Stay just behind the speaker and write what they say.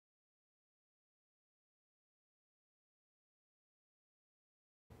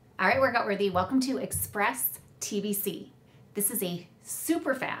All right, workout worthy, welcome to Express TBC. This is a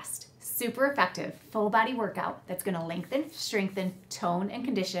super fast, super effective full body workout that's gonna lengthen, strengthen, tone, and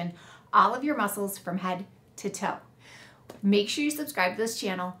condition all of your muscles from head to toe. Make sure you subscribe to this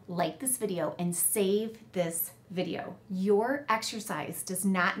channel, like this video, and save this video. Your exercise does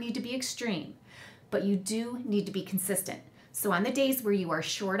not need to be extreme, but you do need to be consistent. So on the days where you are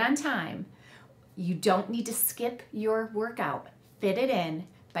short on time, you don't need to skip your workout. Fit it in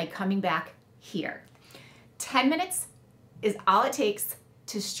by coming back here. 10 minutes is all it takes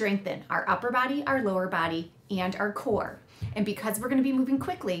to strengthen our upper body, our lower body, and our core. And because we're gonna be moving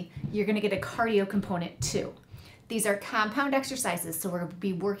quickly, you're gonna get a cardio component too. These are compound exercises, so we're gonna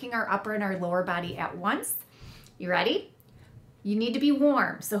be working our upper and our lower body at once. You ready? You need to be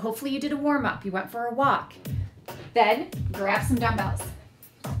warm, so hopefully you did a warm up. You went for a walk. Then grab some dumbbells.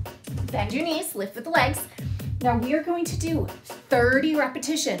 Bend your knees, lift with the legs. Now we are going to do 30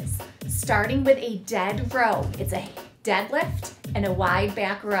 repetitions, starting with a dead row. It's a deadlift and a wide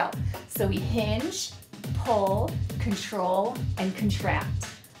back row. So we hinge, pull, control, and contract.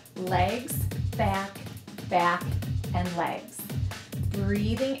 Legs, back, back, and legs.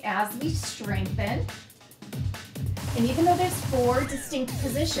 Breathing as we strengthen. And even though there's 4 distinct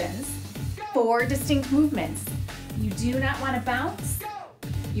positions, 4 distinct movements, you do not want to bounce.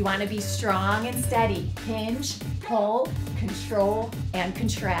 You want to be strong and steady. Hinge, pull, control, and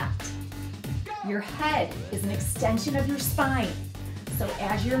contract. Your head is an extension of your spine. So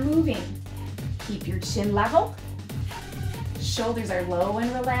as you're moving, keep your chin level. Shoulders are low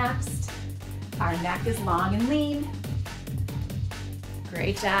and relaxed. Our neck is long and lean.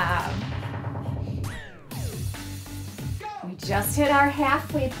 Great job. We just hit our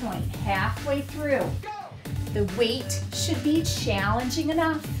halfway point, halfway through. The weight should be challenging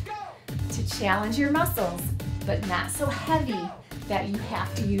enough to challenge your muscles, but not so heavy that you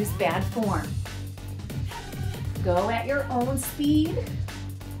have to use bad form. Go at your own speed.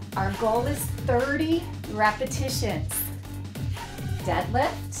 Our goal is 30 repetitions.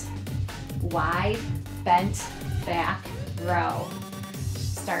 Deadlift, wide, bent, back, row.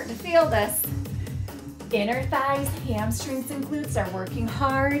 Starting to feel this. Inner thighs, hamstrings, and glutes are working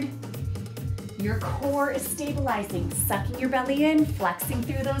hard. Your core is stabilizing, sucking your belly in, flexing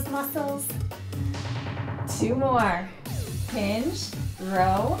through those muscles. 2 more. Hinge,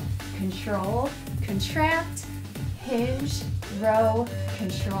 row, control, contract. Hinge, row,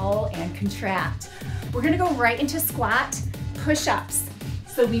 control, and contract. We're gonna go right into squat push-ups.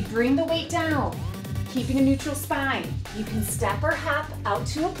 So we bring the weight down, keeping a neutral spine. You can step or hop out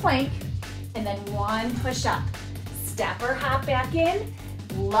to a plank, and then 1 push-up. Step or hop back in,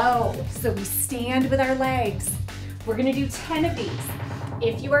 low. So we stand with our legs. We're gonna do 10 of these.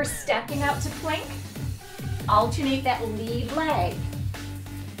 If you are stepping out to plank, alternate that lead leg.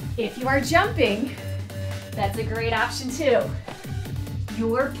 If you are jumping, that's a great option too.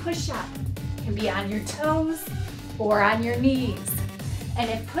 Your push-up can be on your toes or on your knees. And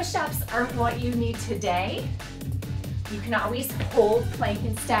if push-ups aren't what you need today, you can always hold plank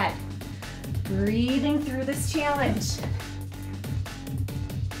instead. Breathing through this challenge.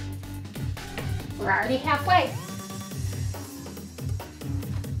 We're already halfway.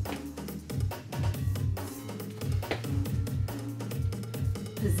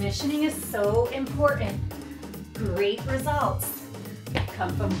 Positioning is so important. Great results come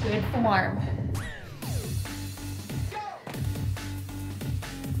from good form.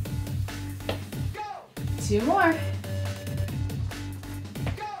 Two more.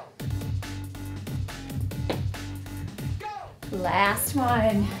 Last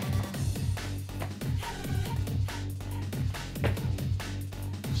one.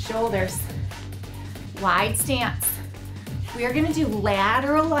 Shoulders, wide stance. We are gonna do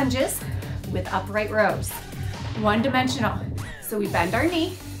lateral lunges with upright rows. One-dimensional. So we bend our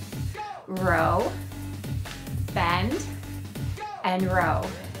knee, row, bend, and row.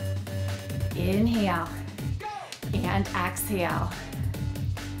 Inhale and exhale.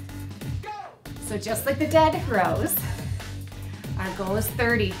 So just like the dead rows, our goal is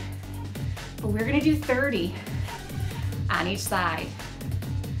 30, but we're gonna do 30 on each side.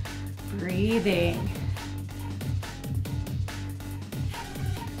 Breathing.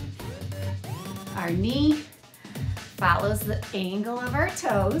 Our knee follows the angle of our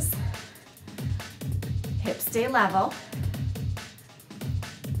toes. Hips stay level.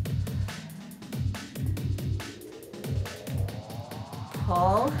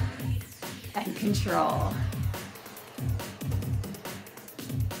 Pull and control.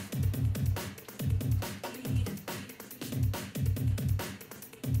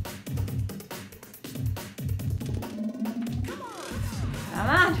 Come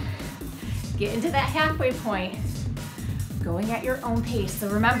on. Get into that halfway point, going at your own pace. So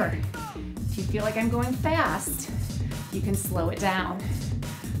remember, if you feel like I'm going fast, you can slow it down.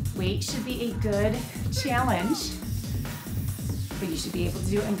 Weight should be a good challenge, but you should be able to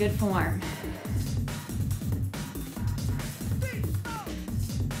do it in good form.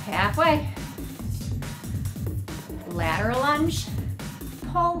 Halfway. Lateral lunge,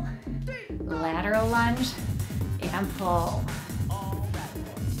 pull, lateral lunge, and pull.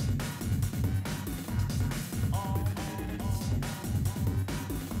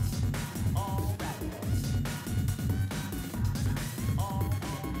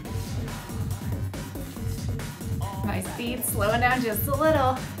 My speed's slowing down just a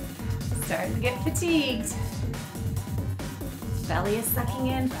little. Starting to get fatigued. Belly is sucking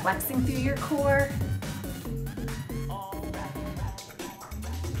in, flexing through your core.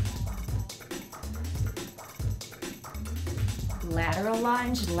 Lateral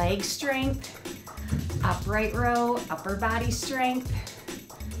lunge, leg strength. Upright row, upper body strength.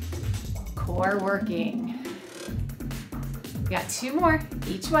 Core working. We got 2 more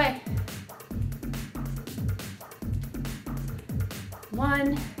each way.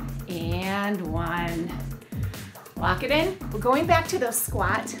 1 and 1. Lock it in. We're going back to those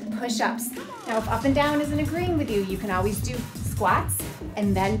squat push-ups. Now, if up and down isn't agreeing with you, you can always do squats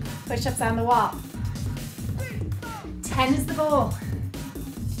and then push-ups on the wall. 10 is the goal.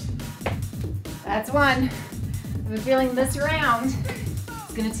 That's 1. I've been feeling this round.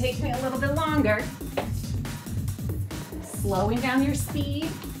 It's gonna take me a little bit longer. Slowing down your speed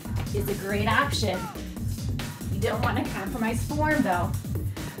is a great option. You don't want to compromise form though,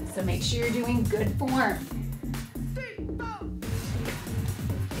 so make sure you're doing good form.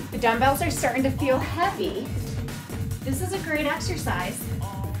 If the dumbbells are starting to feel heavy, this is a great exercise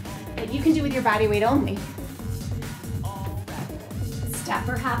that you can do with your body weight only. Step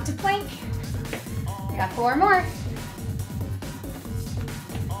or hop to plank. We got 4 more.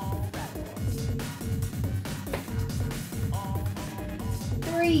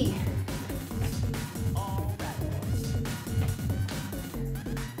 3.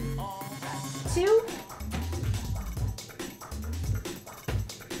 2.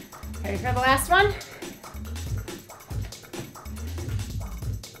 Ready for the last one?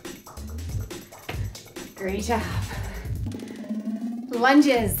 Great job.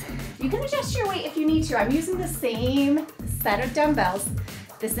 Lunges. You can adjust your weight if you need to. I'm using the same set of dumbbells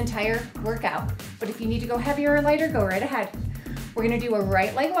this entire workout, but if you need to go heavier or lighter, go right ahead. We're gonna do a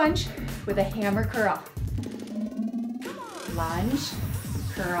right leg lunge with a hammer curl. Lunge,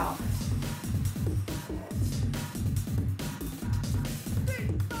 curl.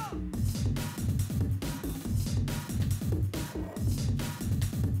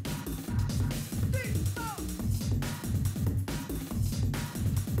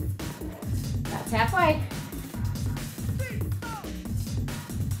 That's halfway.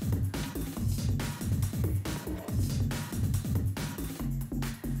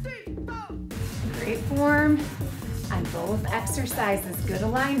 Great form on both exercises, good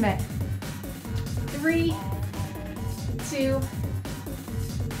alignment. 3, 2,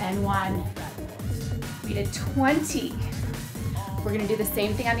 and 1. We did 20. We're gonna do the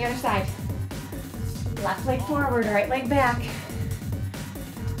same thing on the other side. Left leg forward, right leg back.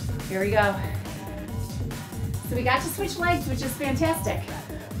 Here we go. So we got to switch legs, which is fantastic,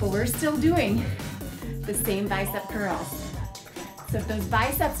 but we're still doing the same bicep curls. So if those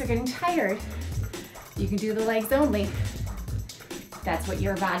biceps are getting tired, you can do the legs only. That's what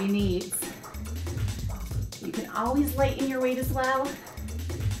your body needs. You can always lighten your weight as well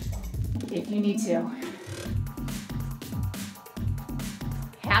if you need to.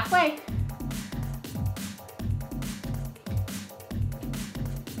 Halfway.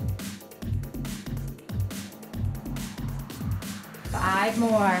 Five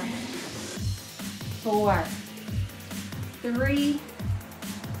more. 4, 3,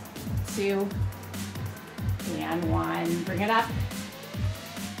 2, and 1. Bring it up.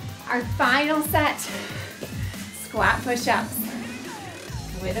 Our final set, squat push-ups.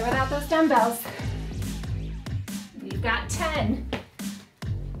 With or without those dumbbells. We've got 10.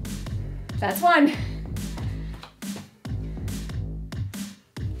 That's 1.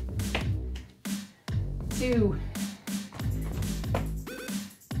 2.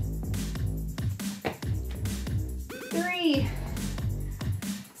 3.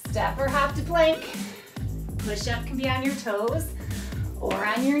 Step or hop to plank. Push-up can be on your toes or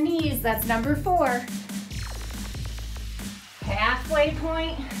on your knees. That's number 4. Halfway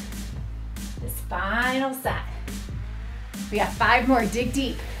point. This final set. We got 5 more. Dig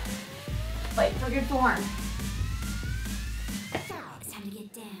deep. Fight for good form. It's time to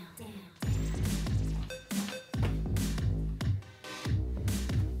get down.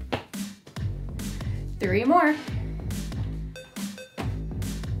 3 more.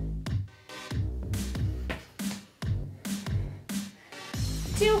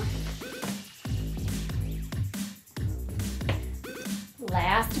 2.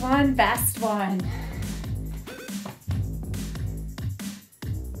 Last one, best one.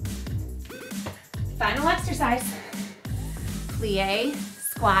 Final exercise. Plie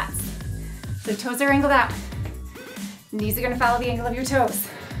squats. So toes are angled out. Knees are gonna follow the angle of your toes.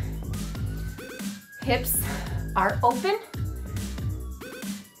 Hips are open.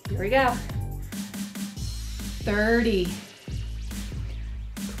 Here we go. 30.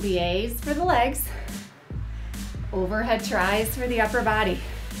 Plies for the legs. Overhead tries for the upper body.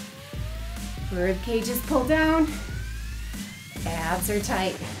 Rib cage is pulled down. Abs are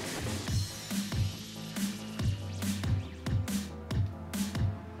tight.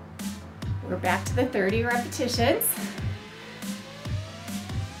 We're back to the 30 repetitions.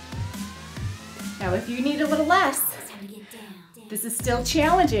 Now, if you need a little less, this is still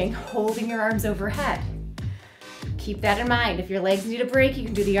challenging, holding your arms overhead. Keep that in mind. If your legs need a break, you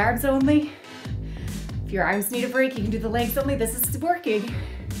can do the arms only. If your arms need a break, you can do the legs only. This is working.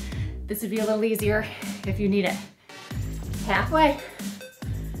 This would be a little easier if you need it. Halfway.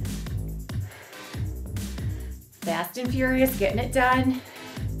 Fast and furious, getting it done.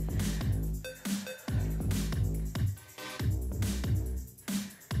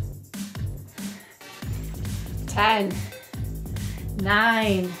 10,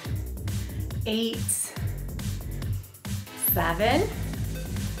 9, 8, 7,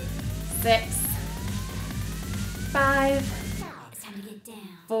 6, 5,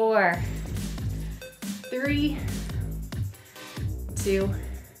 4, 3, 2,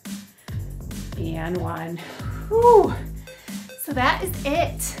 and 1. Whew. So that is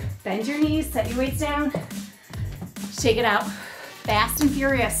it. Bend your knees, set your weights down, shake it out. Fast and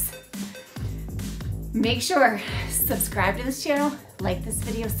furious. Make sure, subscribe to this channel, like this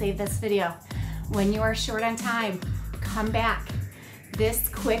video, save this video. When you are short on time, come back. This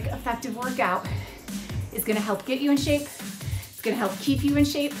quick, effective workout is gonna help get you in shape, it's gonna help keep you in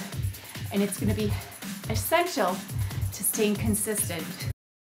shape, and it's gonna be essential to staying consistent.